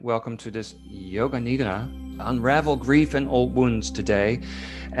Welcome to this Yoga Nidra, Unravel Grief and Old Wounds today.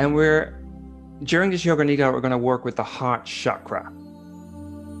 And during this Yoga Nidra, we're going to work with the heart chakra.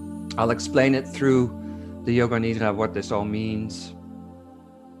 I'll explain it through the Yoga Nidra, what this all means.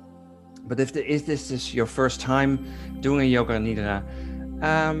 But if this is your first time doing a Yoga Nidra,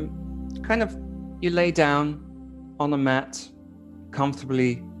 you lay down on a mat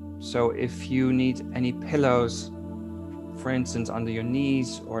comfortably. So if you need any pillows, for instance, under your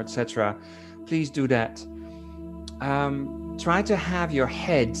knees or etc., please do that. Try to have your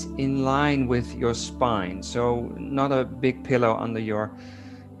head in line with your spine, so not a big pillow under your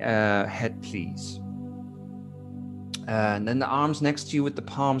head, please. And then the arms next to you with the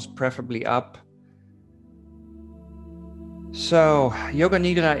palms preferably up. So Yoga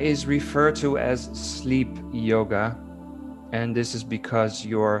Nidra is referred to as sleep yoga, and this is because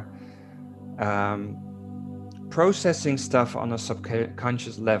you're processing stuff on a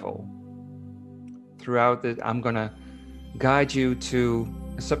subconscious level. Throughout it, I'm gonna guide you to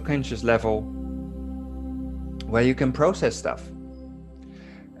a subconscious level where you can process stuff.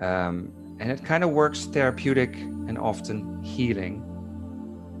 And it kind of works therapeutic and often healing.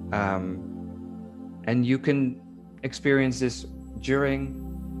 And you can experience this during,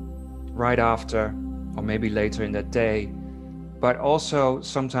 right after, or maybe later in that day. But also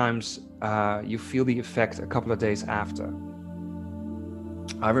sometimes you feel the effect a couple of days after.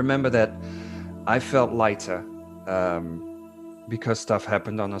 I remember that I felt lighter because stuff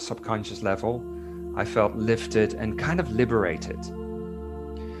happened on a subconscious level. I felt lifted and kind of liberated.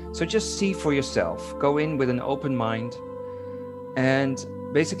 So just see for yourself. Go in with an open mind. And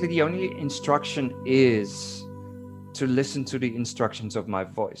basically the only instruction is to listen to the instructions of my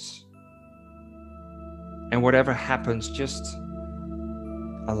voice. And whatever happens, just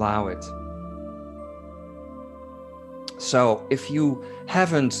allow it. So if you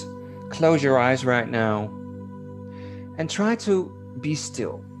haven't, close your eyes right now and try to be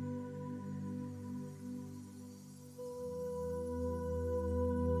still.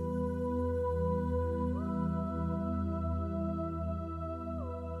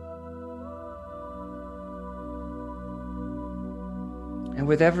 And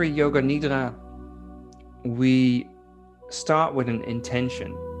with every Yoga Nidra, we start with an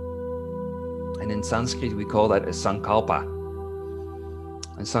intention. And in Sanskrit, we call that a sankalpa.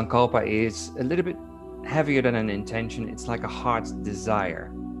 And sankalpa is a little bit heavier than an intention. It's like a heart's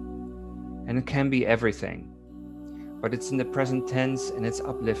desire. And it can be everything. But it's in the present tense and it's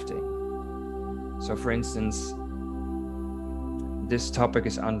uplifting. So for instance, this topic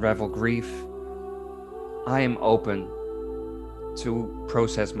is Unravel Grief. I am open to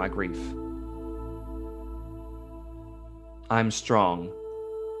process my grief. I'm strong.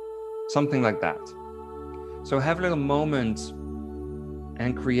 Something like that. So have a little moment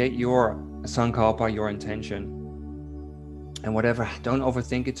and create your sankalpa, your intention. And whatever, don't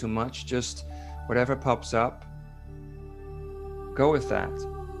overthink it too much, just whatever pops up, go with that.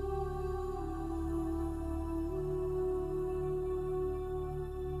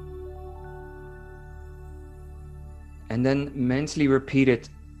 And then mentally repeat it,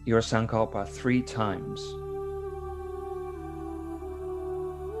 your sankalpa, 3 times.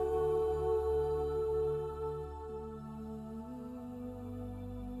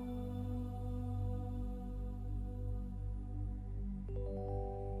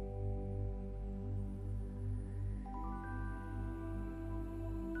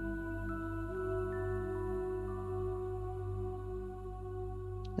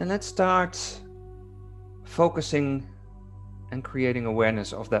 And let's start focusing and creating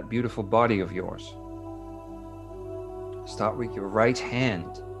awareness of that beautiful body of yours. Start with your right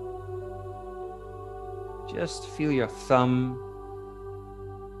hand. Just feel your thumb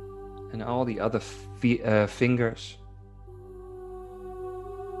and all the other fingers.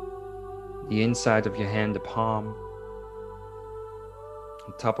 The inside of your hand, the palm,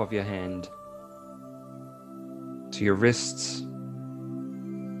 the top of your hand, to your wrists,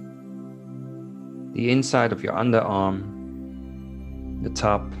 the inside of your underarm, the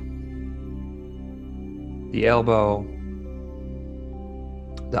top, the elbow,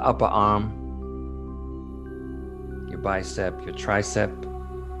 the upper arm, your bicep, your tricep,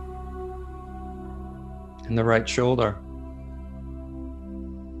 and the right shoulder.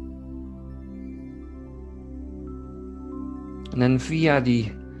 And then via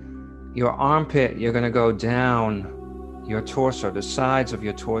your armpit, you're going to go down your torso, the sides of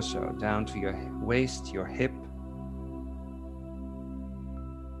your torso, down to your waist, your hip,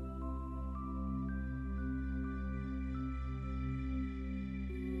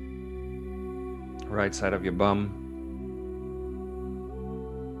 right side of your bum,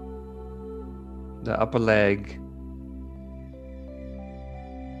 the upper leg,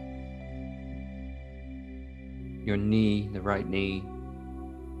 your knee, the right knee,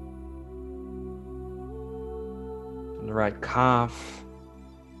 and the right calf,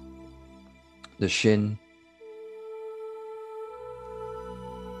 the shin,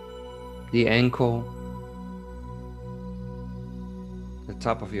 the ankle, the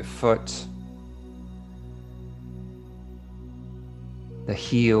top of your foot, the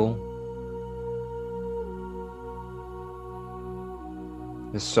heel,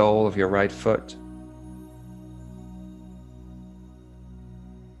 the sole of your right foot,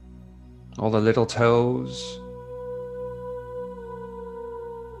 all the little toes,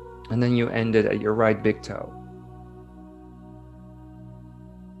 and then you end it at your right big toe.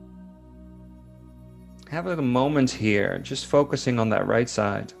 Have a little moment here, just focusing on that right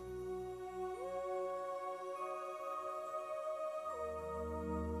side.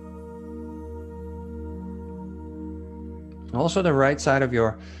 Also the right side of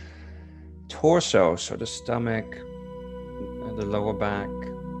your torso, so the stomach, the lower back,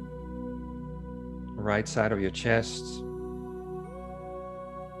 right side of your chest,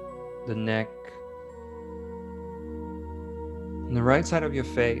 the neck, and the right side of your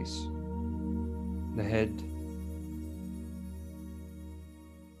face, the head.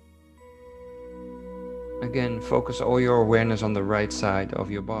 Again, focus all your awareness on the right side of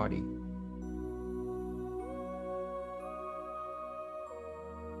your body.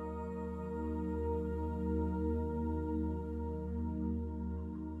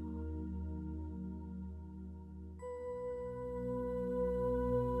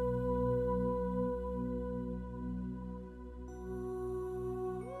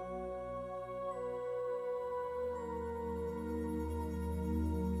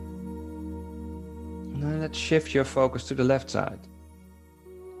 Now let's shift your focus to the left side.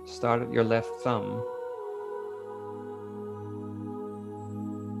 Start at your left thumb.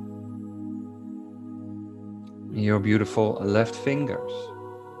 Your beautiful left fingers.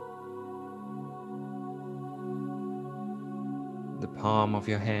 The palm of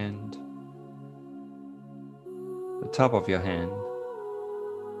your hand. The top of your hand.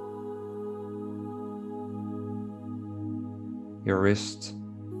 Your wrist.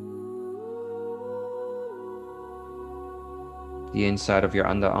 The inside of your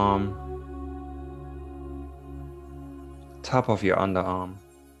underarm, top of your underarm,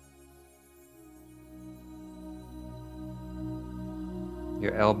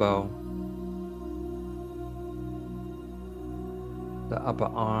 your elbow, the upper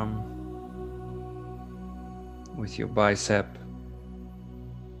arm with your bicep,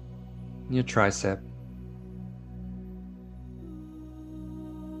 your tricep,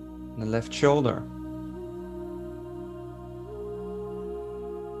 and the left shoulder.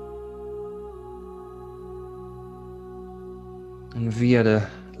 And via the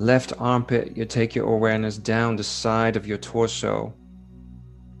left armpit, you take your awareness down the side of your torso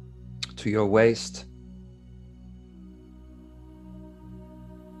to your waist.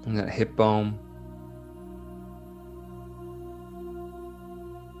 And that hip bone.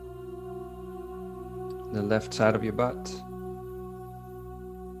 The left side of your butt.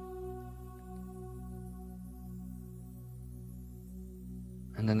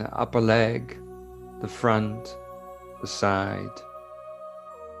 And then the upper leg, the front, the side,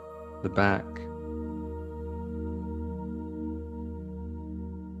 the back,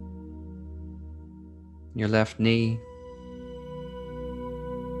 your left knee,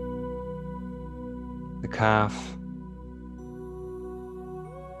 the calf,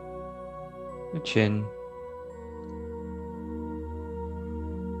 your chin,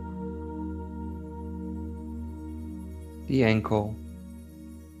 the ankle,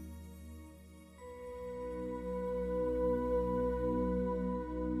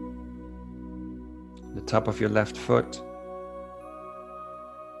 the top of your left foot,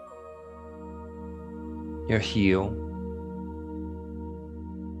 your heel,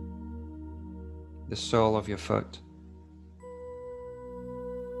 the sole of your foot,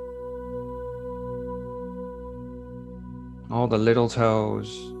 all the little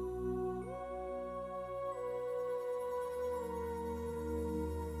toes,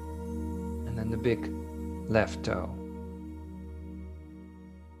 and then the big left toe.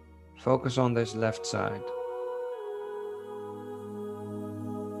 Focus on this left side.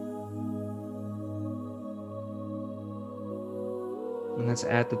 And let's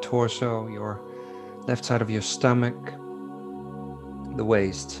add the torso, your left side of your stomach, the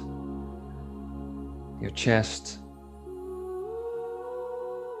waist, your chest,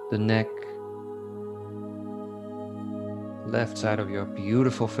 the neck, left side of your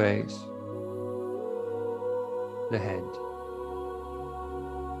beautiful face, the head.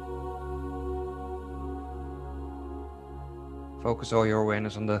 Focus all your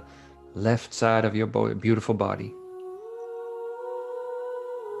awareness on the left side of your beautiful body.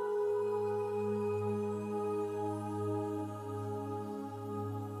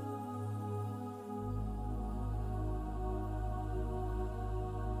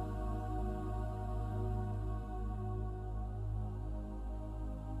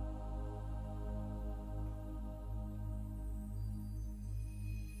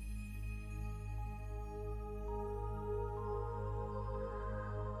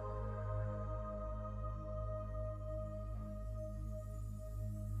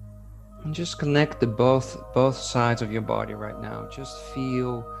 And just connect the both sides of your body right now. Just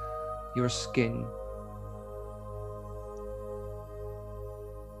feel your skin.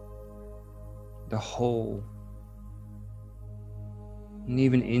 The whole. And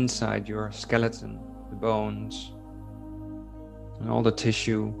even inside your skeleton, the bones, and all the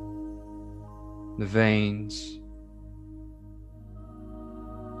tissue, the veins,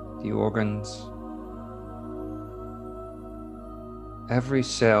 the organs. Every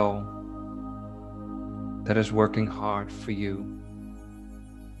cell that is working hard for you,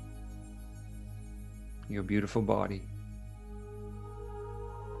 your beautiful body.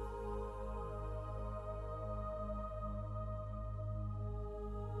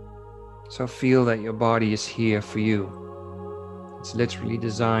 So feel that your body is here for you. It's literally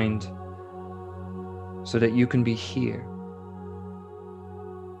designed so that you can be here.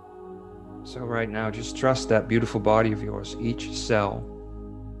 So right now, just trust that beautiful body of yours, each cell,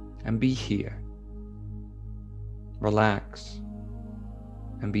 and be here. Relax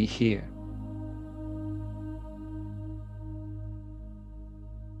and be here.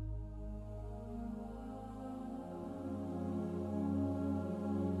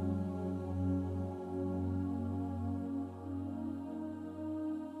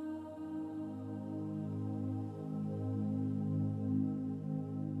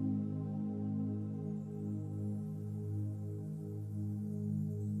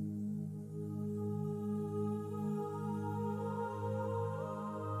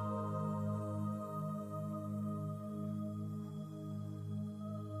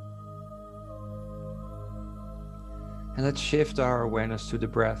 And let's shift our awareness to the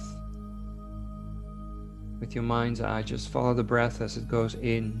breath. With your mind's eye, just follow the breath as it goes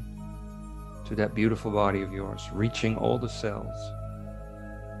in to that beautiful body of yours, reaching all the cells.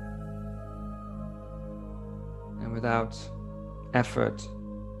 And without effort,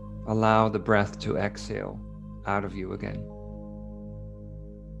 allow the breath to exhale out of you again.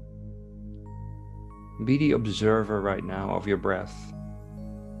 Be the observer right now of your breath.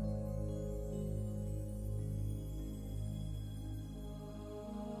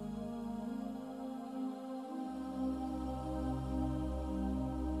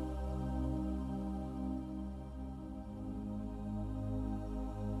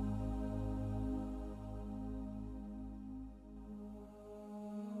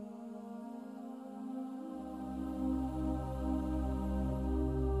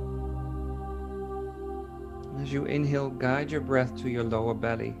 As you inhale, guide your breath to your lower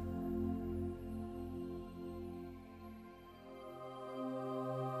belly.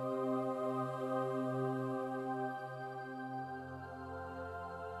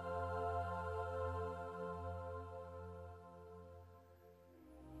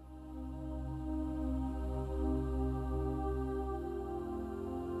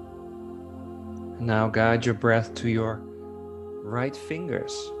 And now guide your breath to your right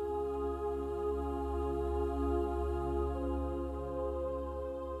fingers.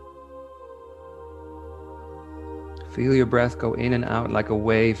 Feel your breath go in and out like a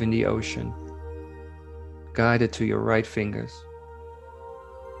wave in the ocean. Guide it to your right fingers.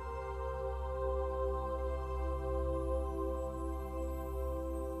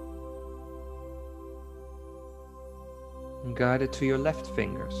 And guide it to your left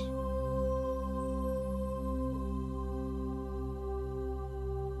fingers.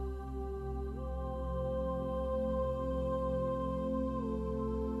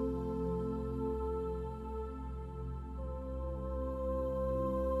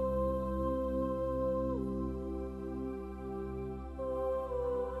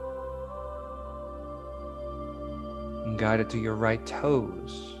 And guide it to your right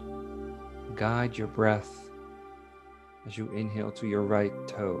toes. Guide your breath as you inhale to your right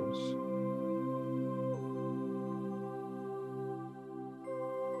toes.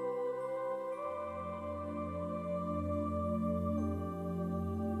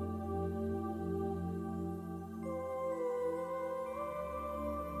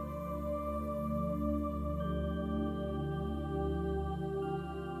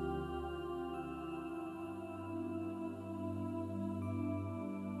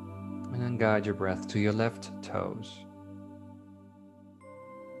 guide your breath to your left toes.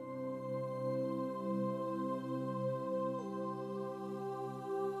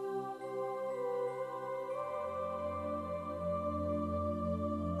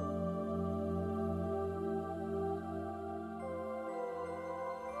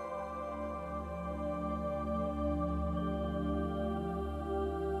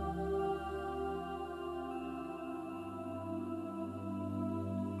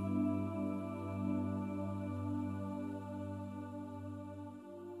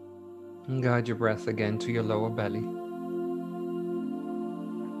 And guide your breath again to your lower belly.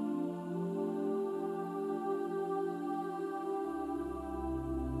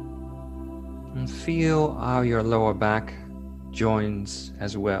 And feel how your lower back joins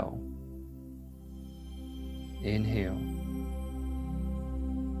as well. Inhale.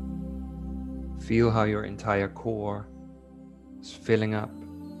 Feel how your entire core is filling up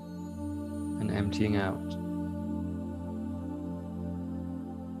and emptying out.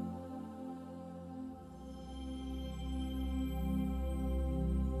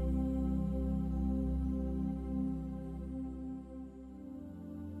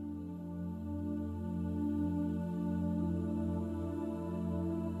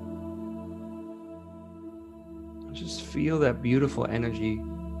 Just feel that beautiful energy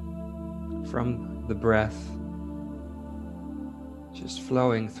from the breath just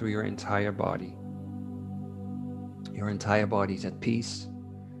flowing through your entire body. Your entire body is at peace.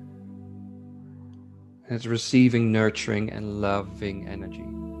 And it's receiving nurturing and loving energy.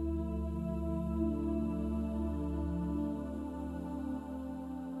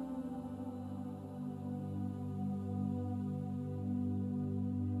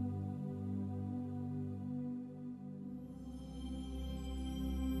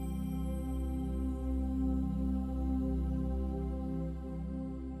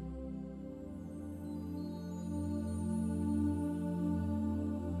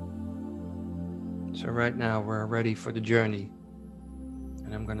 So right now we're ready for the journey,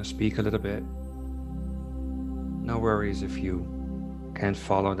 and I'm going to speak a little bit. No worries if you can't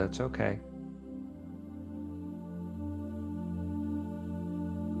follow, that's okay.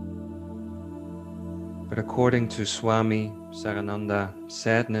 But according to Swami Sarananda,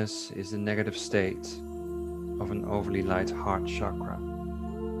 sadness is the negative state of an overly light heart chakra.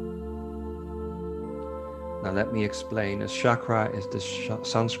 Now let me explain. A chakra is the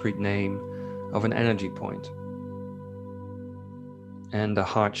Sanskrit name of an energy point. And the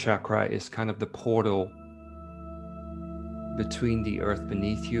heart chakra is kind of the portal between the earth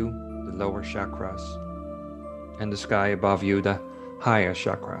beneath you, the lower chakras, and the sky above you, the higher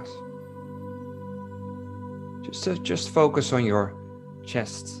chakras. Just focus on your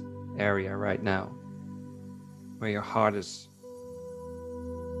chest area right now, where your heart is.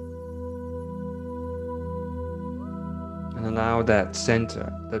 And allow that center,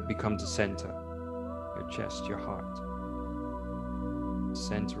 that becomes the center, your chest, your heart,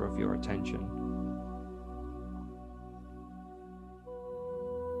 center of your attention.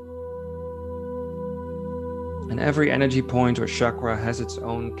 And every energy point or chakra has its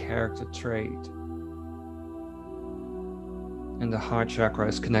own character trait. And the heart chakra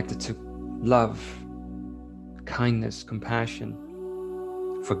is connected to love, kindness, compassion,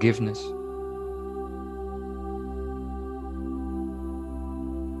 forgiveness.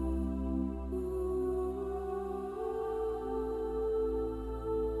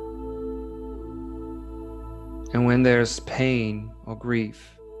 And when there's pain or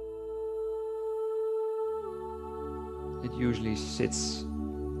grief, it usually sits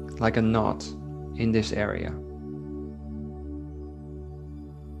like a knot in this area.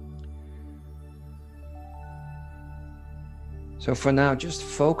 So for now, just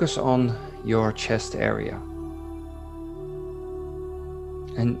focus on your chest area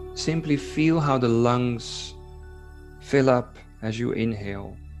and simply feel how the lungs fill up as you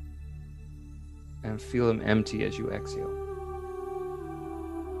inhale and feel them empty as you exhale.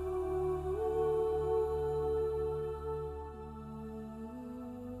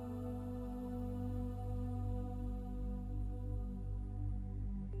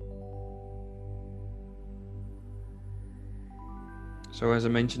 So as I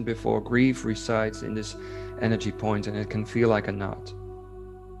mentioned before, grief resides in this energy point and it can feel like a knot.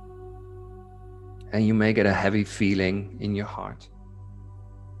 And you may get a heavy feeling in your heart.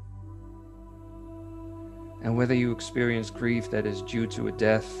 And whether you experience grief that is due to a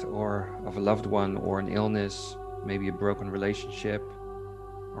death or of a loved one or an illness, maybe a broken relationship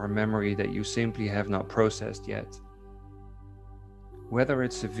or a memory that you simply have not processed yet, whether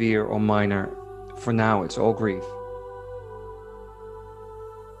it's severe or minor, for now it's all grief.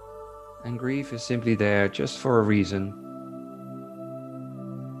 And grief is simply there just for a reason.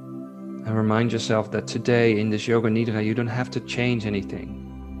 And remind yourself that today in this Yoga Nidra, you don't have to change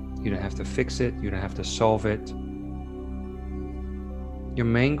anything. You don't have to fix it. You don't have to solve it. Your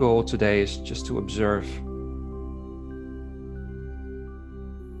main goal today is just to observe.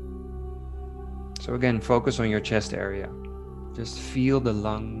 So again, focus on your chest area. Just feel the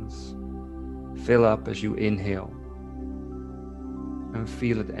lungs fill up as you inhale. And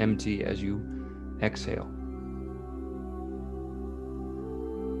feel it empty as you exhale.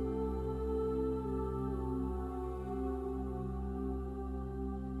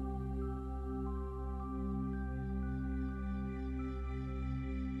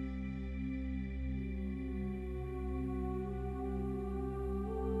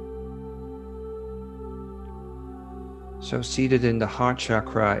 So seated in the heart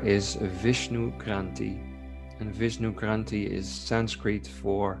chakra is Vishnu Granthi. And Vishnu Granthi is Sanskrit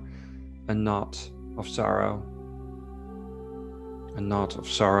for a knot of sorrow. A knot of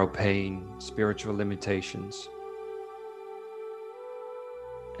sorrow, pain, spiritual limitations.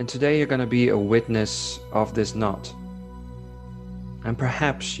 And today you're going to be a witness of this knot. And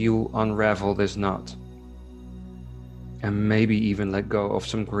perhaps you unravel this knot. And maybe even let go of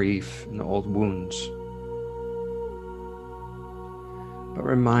some grief and old wounds. But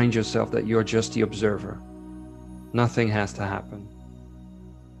remind yourself that you're just the observer. Nothing has to happen.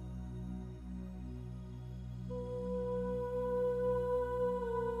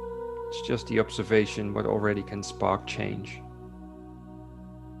 It's just the observation what already can spark change.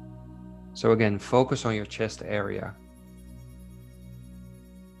 So again, focus on your chest area.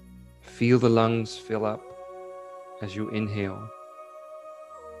 Feel the lungs fill up as you inhale.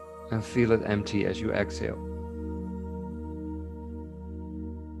 And feel it empty as you exhale.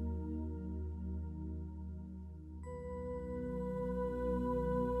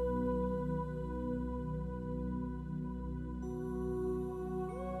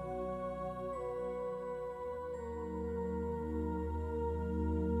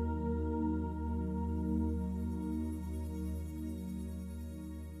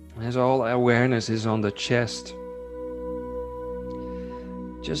 As all awareness is on the chest,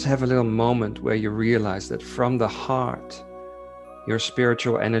 just have a little moment where you realize that from the heart, your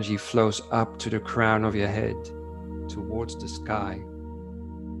spiritual energy flows up to the crown of your head, towards the sky.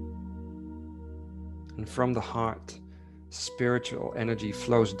 And from the heart, spiritual energy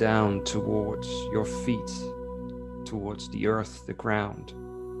flows down towards your feet, towards the earth, the ground.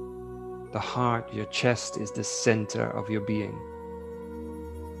 The heart, your chest, is the center of your being.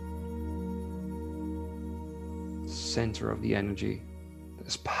 Center of the energy.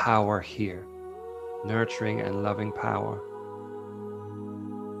 There's power here, nurturing and loving power.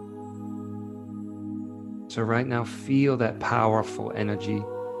 So right now, feel that powerful energy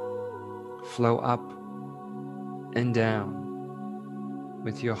flow up and down,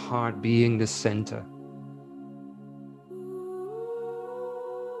 with your heart being the center.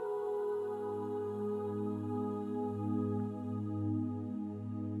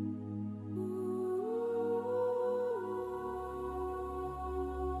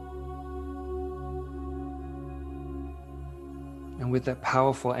 And with that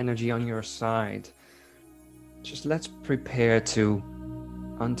powerful energy on your side, just let's prepare to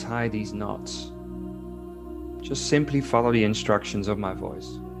untie these knots. Just simply follow the instructions of my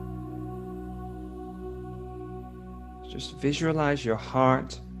voice. Just visualize your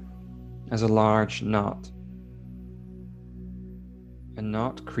heart as a large knot. A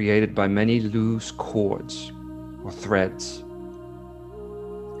knot created by many loose cords or threads,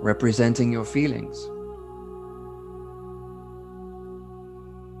 representing your feelings.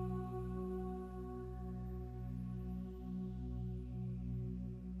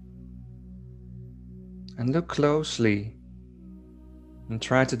 And look closely and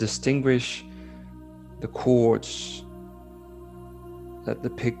try to distinguish the cords that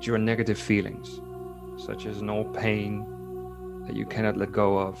depict your negative feelings, such as an old pain that you cannot let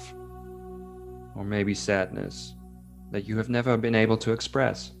go of, or maybe sadness that you have never been able to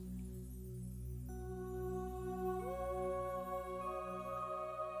express.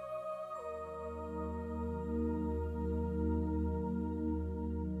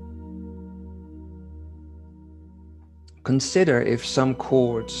 Consider if some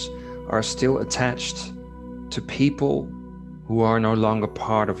cords are still attached to people who are no longer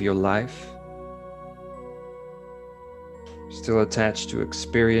part of your life, still attached to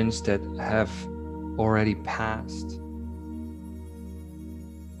experience that have already passed,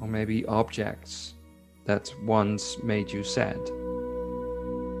 or maybe objects that once made you sad.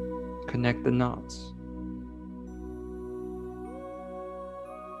 Connect the knots.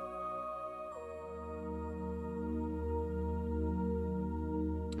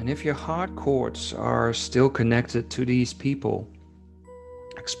 And if your heart cords are still connected to these people,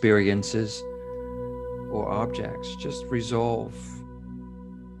 experiences, or objects, just resolve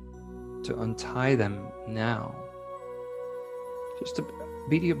to untie them now. Just to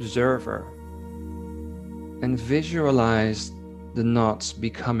be the observer and visualize the knots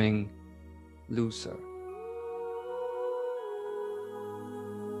becoming looser.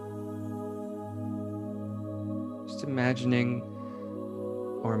 Just imagine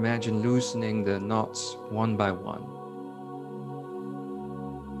loosening the knots one by one.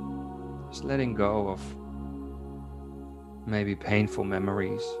 Just letting go of maybe painful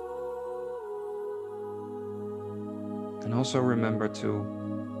memories. And also remember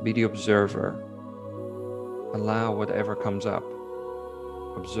to be the observer. Allow whatever comes up.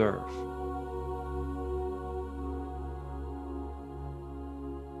 Observe.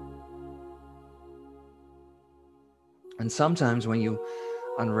 And sometimes when you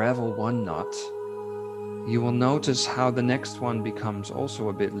unravel one knot, you will notice how the next one becomes also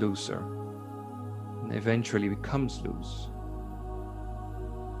a bit looser and eventually becomes loose.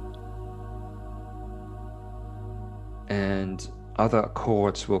 And other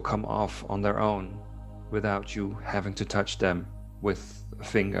cords will come off on their own without you having to touch them with a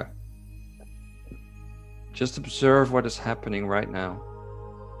finger. Just observe what is happening right now.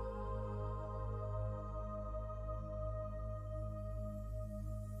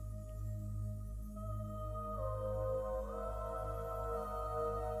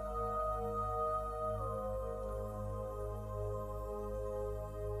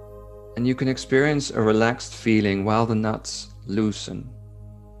 And you can experience a relaxed feeling while the knots loosen.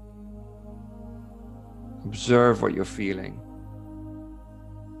 Observe what you're feeling.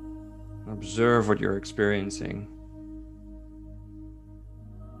 Observe what you're experiencing.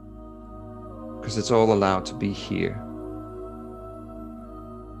 Because it's all allowed to be here.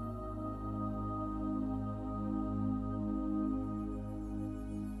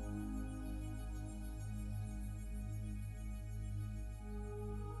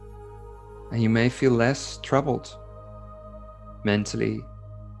 And you may feel less troubled mentally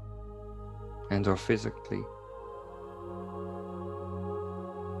and or physically.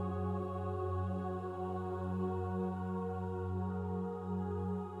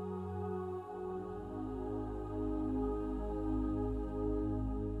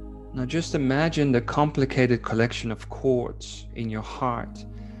 Now just imagine the complicated collection of chords in your heart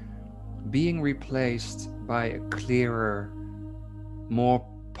being replaced by a clearer, more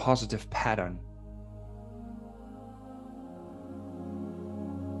positive pattern.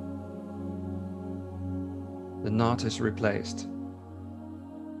 The knot is replaced.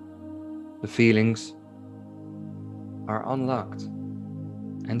 The feelings are unlocked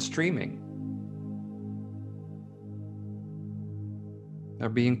and streaming. They're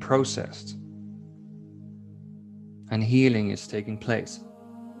being processed. And healing is taking place.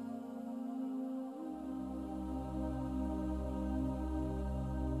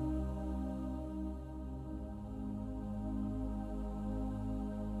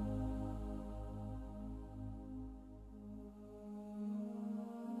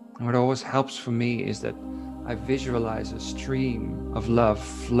 And what always helps for me is that I visualize a stream of love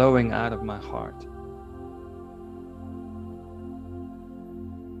flowing out of my heart.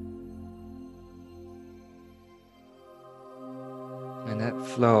 And that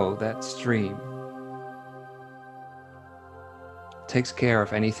flow, that stream, takes care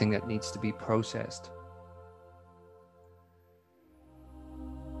of anything that needs to be processed.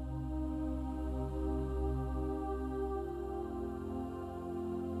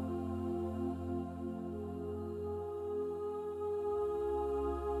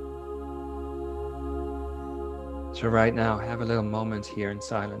 So right now, have a little moment here in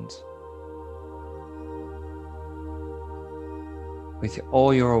silence. With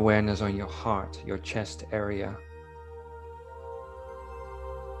all your awareness on your heart, your chest area.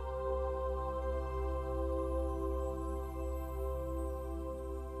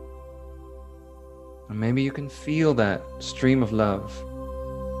 And maybe you can feel that stream of love.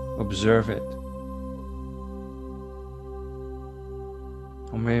 Observe it.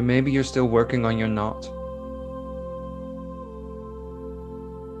 Or maybe you're still working on your knot.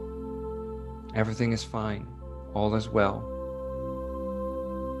 Everything is fine. All is well.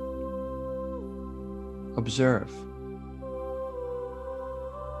 Observe.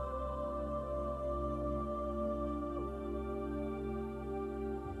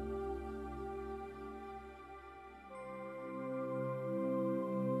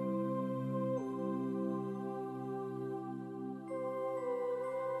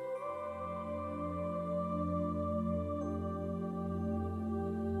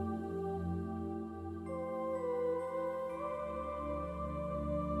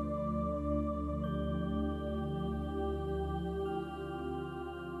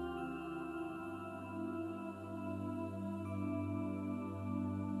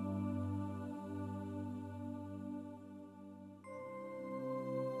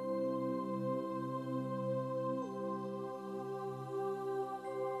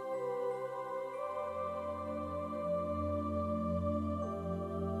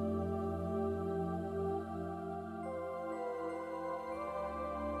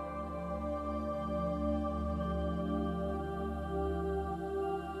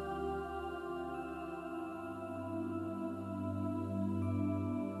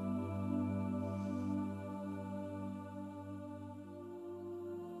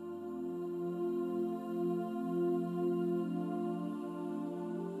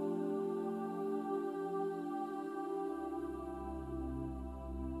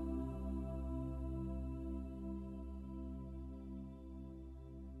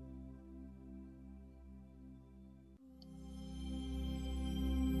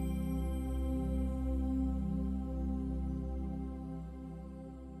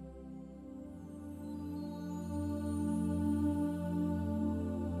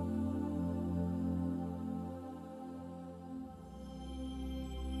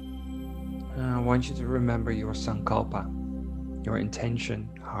 want you to remember your sankalpa, your intention,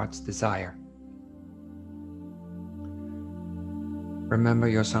 heart's desire. Remember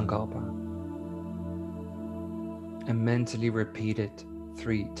your sankalpa and mentally repeat it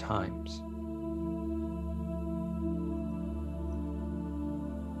 3 times.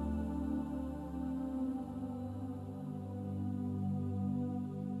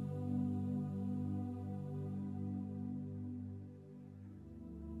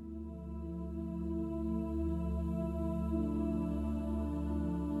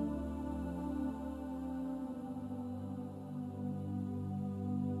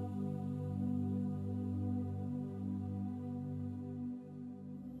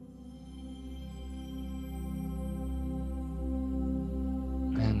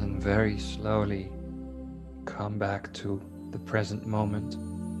 And then very slowly come back to the present moment.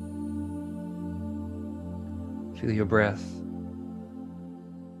 Feel your breath.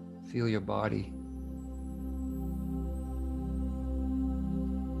 Feel your body.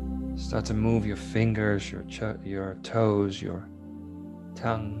 Start to move your fingers, your toes, your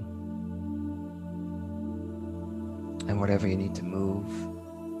tongue, and whatever you need to move.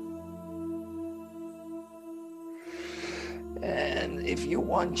 And if you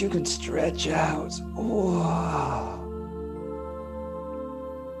want, you can stretch out. Oh.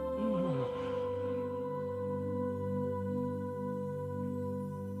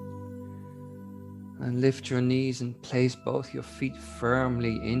 And lift your knees and place both your feet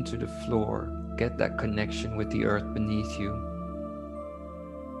firmly into the floor. Get that connection with the earth beneath you.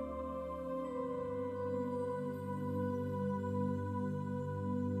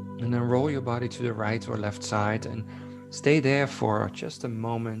 And then roll your body to the right or left side and stay there for just a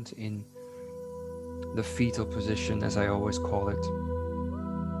moment in the fetal position, as I always call it.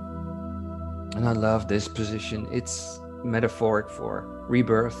 And I love this position. It's metaphoric for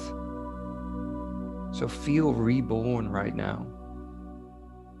rebirth. So feel reborn right now.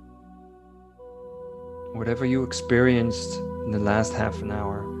 Whatever you experienced in the last half an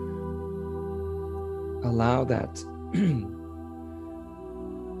hour, allow that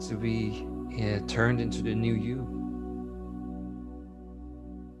to be turned into the new you.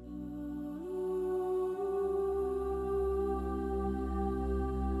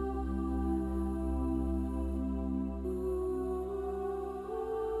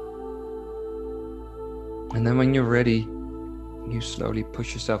 And then when you're ready, you slowly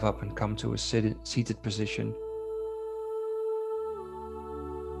push yourself up and come to a seated position.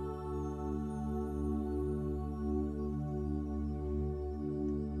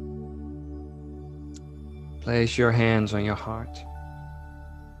 Place your hands on your heart.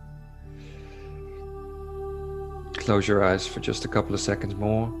 Close your eyes for just a couple of seconds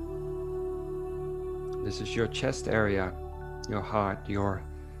more. This is your chest area, your heart, your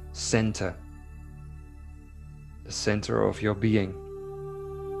center. The center of your being.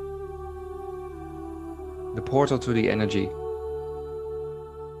 The portal to the energy.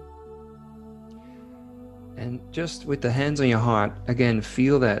 And just with the hands on your heart, again,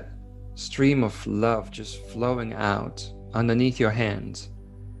 feel that stream of love just flowing out underneath your hands.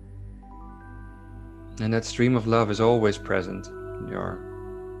 And that stream of love is always present. You're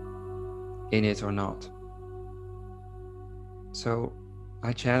in it or not. So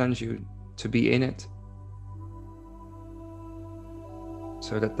I challenge you to be in it,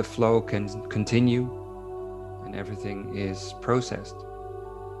 so that the flow can continue and everything is processed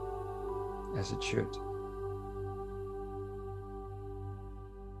as it should.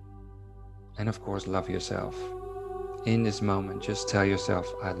 And of course, love yourself. In this moment, just tell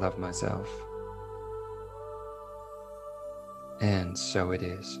yourself, I love myself. And so it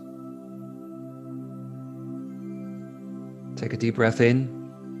is. Take a deep breath in.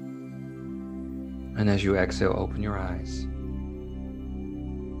 And as you exhale, open your eyes.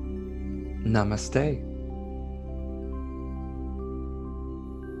 Namaste.